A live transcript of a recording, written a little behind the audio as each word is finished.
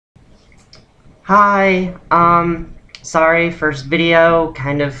Hi, sorry, first video,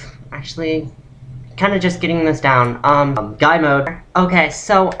 kind of just getting this down. Guy mode. Okay,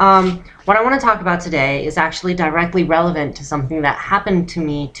 so, what I want to talk about today is actually directly relevant to something that happened to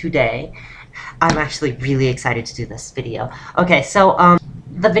me today. I'm actually really excited to do this video. Okay, so,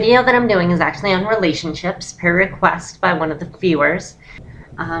 the video that I'm doing is actually on relationships per request by one of the viewers.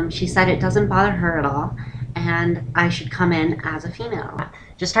 She said it doesn't bother her at all, and I should come in as a female.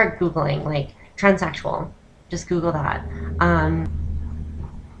 Just start Googling, like, transsexual. Just Google that.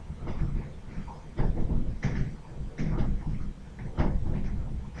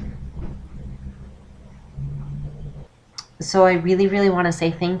 So I really, really want to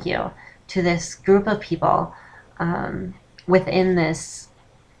say thank you to this group of people within this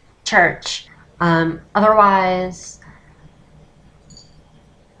church. Otherwise,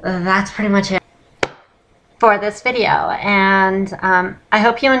 that's pretty much it for this video, and I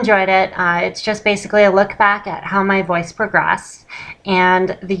hope you enjoyed it. It's just basically a look back at how my voice progressed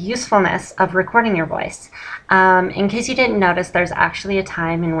and the usefulness of recording your voice. In case you didn't notice, there's actually a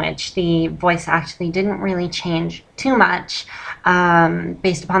time in which the voice actually didn't really change too much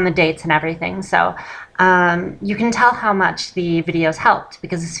based upon the dates and everything. So you can tell how much the videos helped,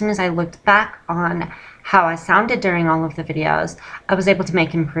 because as soon as I looked back on how I sounded during all of the videos, I was able to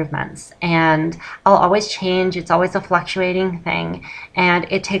make improvements. And I'll always change. It's always a fluctuating thing, and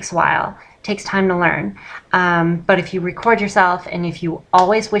it takes a while. It takes time to learn. But if you record yourself, and if you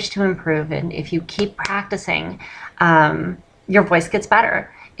always wish to improve, and if you keep practicing, your voice gets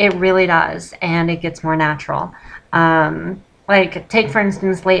better. It really does, and it gets more natural. Like, take for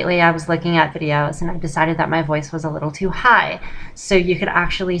instance, lately I was looking at videos and I decided that my voice was a little too high. So you could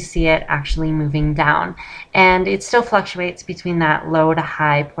actually see it actually moving down. And it still fluctuates between that low to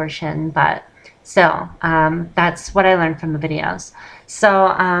high portion, but still, that's what I learned from the videos. So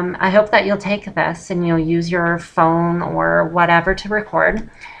I hope that you'll take this and you'll use your phone or whatever to record.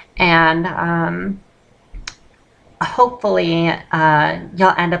 And hopefully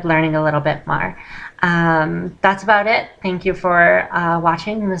you'll end up learning a little bit more. That's about it. Thank you for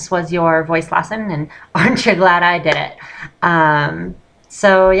watching. This was your voice lesson, and aren't you glad I did it?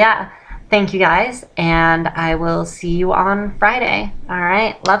 So yeah, thank you guys, and I will see you on Friday. All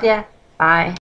right, love ya. Bye.